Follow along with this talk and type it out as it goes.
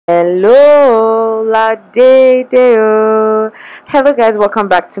Hello, la day deo. Hello guys, welcome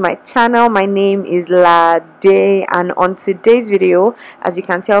back to my channel. My name is La Day, and on today's video, as you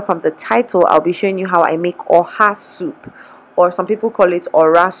can tell from the title, I'll be showing you how I make oha soup, or some people call it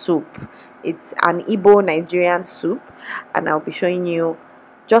ora soup. It's an Igbo Nigerian soup, and I'll be showing you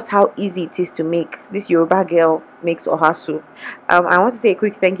just how easy it is to make. This Yoruba girl makes oha soup. I want to say a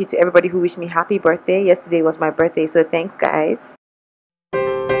quick thank you to everybody who wished me happy birthday. Yesterday was my birthday, so thanks guys.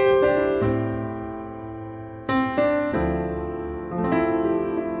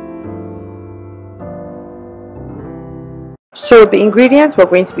 So the ingredients we're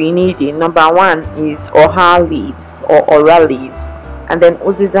going to be needing, number one is oha leaves or ora leaves, and then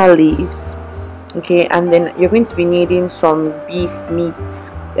uziza leaves. Okay, and then you're going to be needing some beef meat,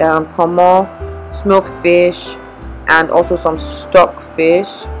 pomo, smoked fish, and also some stock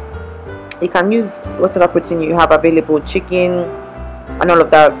fish. You can use whatever protein you have available, chicken and all of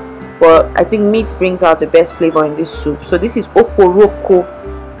that, but I think meat brings out the best flavor in this soup. So this is oporoko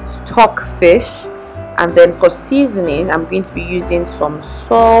stock fish. And then for seasoning, I'm going to be using some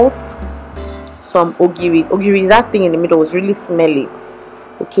salt, some ogiri. Ogiri is that thing in the middle, it's really smelly.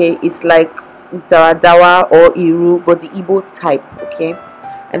 Okay, it's like dawa or iru, but the Igbo type. Okay,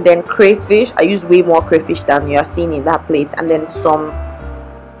 and then crayfish. I use way more crayfish than you are seeing in that plate. And then some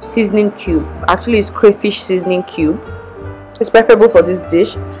seasoning cube. Actually, it's crayfish seasoning cube. It's preferable for this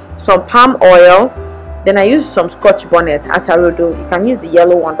dish. Some palm oil. Then I used some scotch bonnet, atarodo. You can use the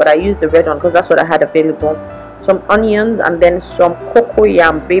yellow one, but I used the red one because that's what I had available. Some onions, and then some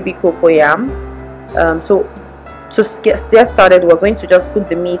cocoyam, baby cocoyam. So to get started, we're going to just put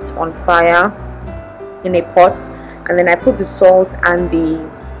the meat on fire in a pot, and then I put the salt and the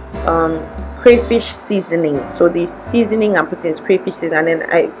crayfish seasoning. So the seasoning I'm putting is crayfish seasoning, and then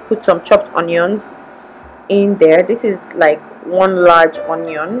I put some chopped onions in there. This is like one large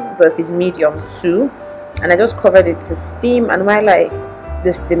onion, but if it's medium, two. And I just covered it to steam, and while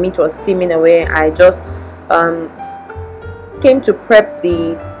the meat was steaming away, I just came to prep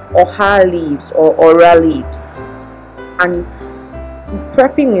the oha leaves or ora leaves. And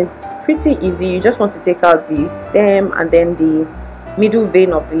prepping is pretty easy. You just want to take out the stem and then the middle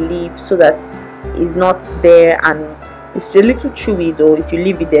vein of the leaf so that it's not there, and it's a little chewy though if you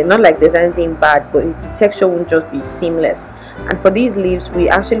leave it there. Not like there's anything bad, but the texture won't just be seamless. And for these leaves, we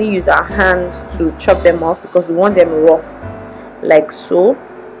actually use our hands to chop them off because we want them rough, like so.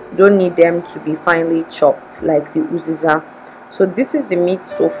 You don't need them to be finely chopped like the uziza. So this is the meat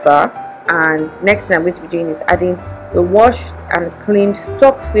so far, and next thing I'm going to be doing is adding the washed and cleaned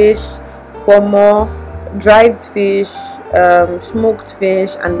stock fish, pomo, dried fish, smoked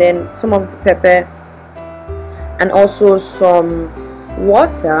fish, and then some of the pepper, and also some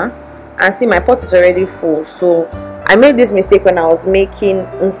water. And see, my pot is already full, so I made this mistake when I was making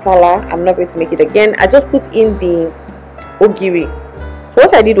nsala. I'm not going to make it again. I just put in the ogiri. So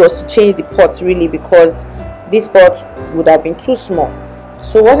what I did was to change the pot really, because this pot would have been too small.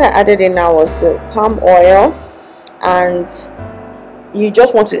 So what I added in now was the palm oil, and you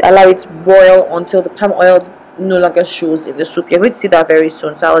just want to allow it to boil until the palm oil no longer shows in the soup. You're going to see that very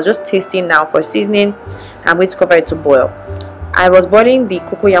soon. So I was just tasting now for seasoning. I'm going to cover it to boil. I was boiling the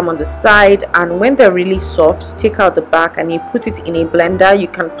cocoyam on the side, and when they're really soft, take out the back and you put it in a blender. You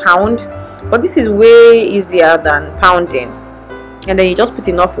can pound, but this is way easier than pounding. And then you just put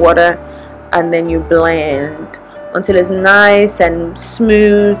enough water, and then you blend until it's nice and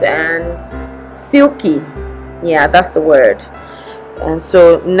smooth and silky. Yeah, that's the word. And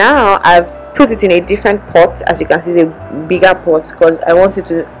so now I've put it in a different pot. As you can see, it's a bigger pot because I wanted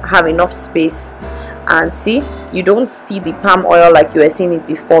to have enough space. And see, you don't see the palm oil like you were seeing it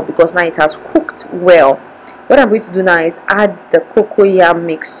before, because now it has cooked well. What I'm going to do now is add the cocoyam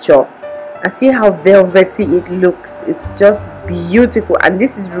mixture, and see how velvety it looks. It's just beautiful, and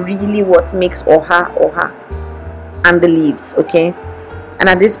this is really what makes oha and the leaves. Okay, and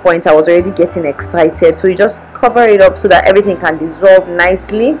at this point I was already getting excited, so you just cover it up so that everything can dissolve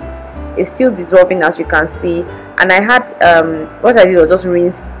nicely. It's still dissolving, as you can see. And I had what I did was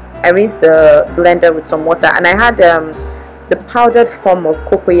just I rinsed the blender with some water, and I had the powdered form of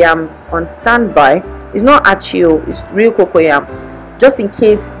cocoyam on standby. It's not achio, it's real cocoyam, just in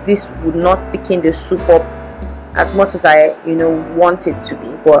case this would not thicken the soup up as much as I want it to be.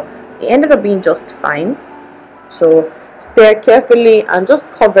 But it ended up being just fine. So stir carefully and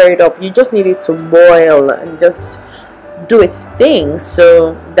just cover it up. You just need it to boil and just do its thing.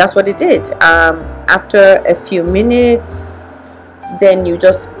 So that's what it did. After a few minutes, then you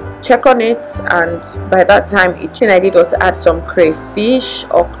just check on it, and by that time each thing I did was to add some crayfish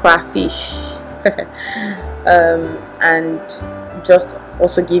or crawfish and just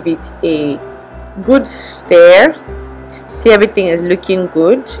also give it a good stir. See, everything is looking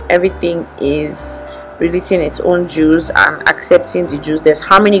good, everything is releasing its own juice and accepting the juice. There's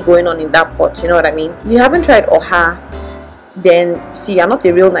harmony going on in that pot, you know what I mean? If you haven't tried oha, then see, you're not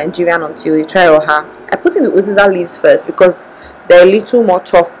a real Nigerian until you try oha. I put in the uziza leaves first because they're a little more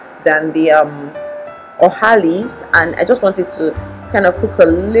tough than the oha leaves, and I just wanted to kind of cook a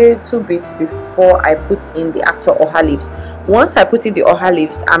little bit before I put in the actual oha leaves. Once I put in the oha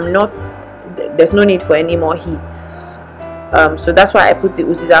leaves, there's no need for any more heat. So that's why I put the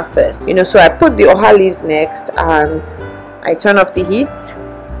uziza first, you know. So I put the oha leaves next and I turn off the heat,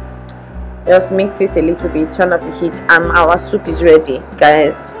 just mix it a little bit, turn off the heat, and our soup is ready,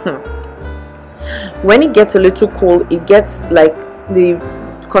 guys. When it gets a little cool, it gets like the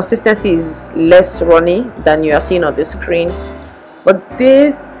consistency is less runny than you are seeing on the screen, but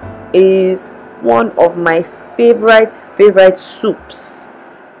this is one of my favorite soups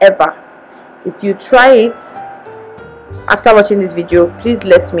ever. If you try it after watching this video, please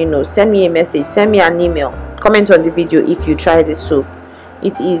let me know. Send me a message, send me an email, comment on the video if you try this soup.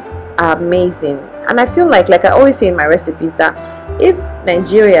 It is amazing. And I feel like I always say in my recipes, that if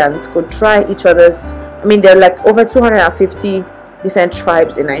Nigerians could try each other's, I mean, there are like over 250 different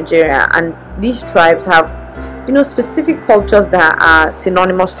tribes in Nigeria, and these tribes have, you know, specific cultures that are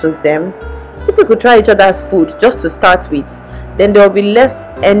synonymous to them. If we could try each other's food just to start with, then there will be less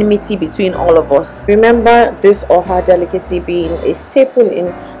enmity between all of us. Remember this oha delicacy being a staple in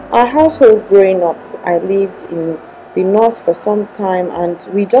our household growing up. I lived in the north for some time, and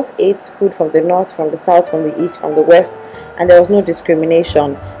we just ate food from the north, from the south, from the east, from the west, and there was no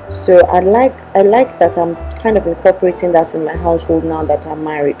discrimination. So I like that I'm kind of incorporating that in my household now that I'm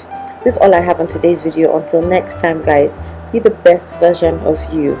married. This is all I have on today's video. Until next time, guys, be the best version of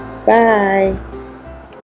you. Bye.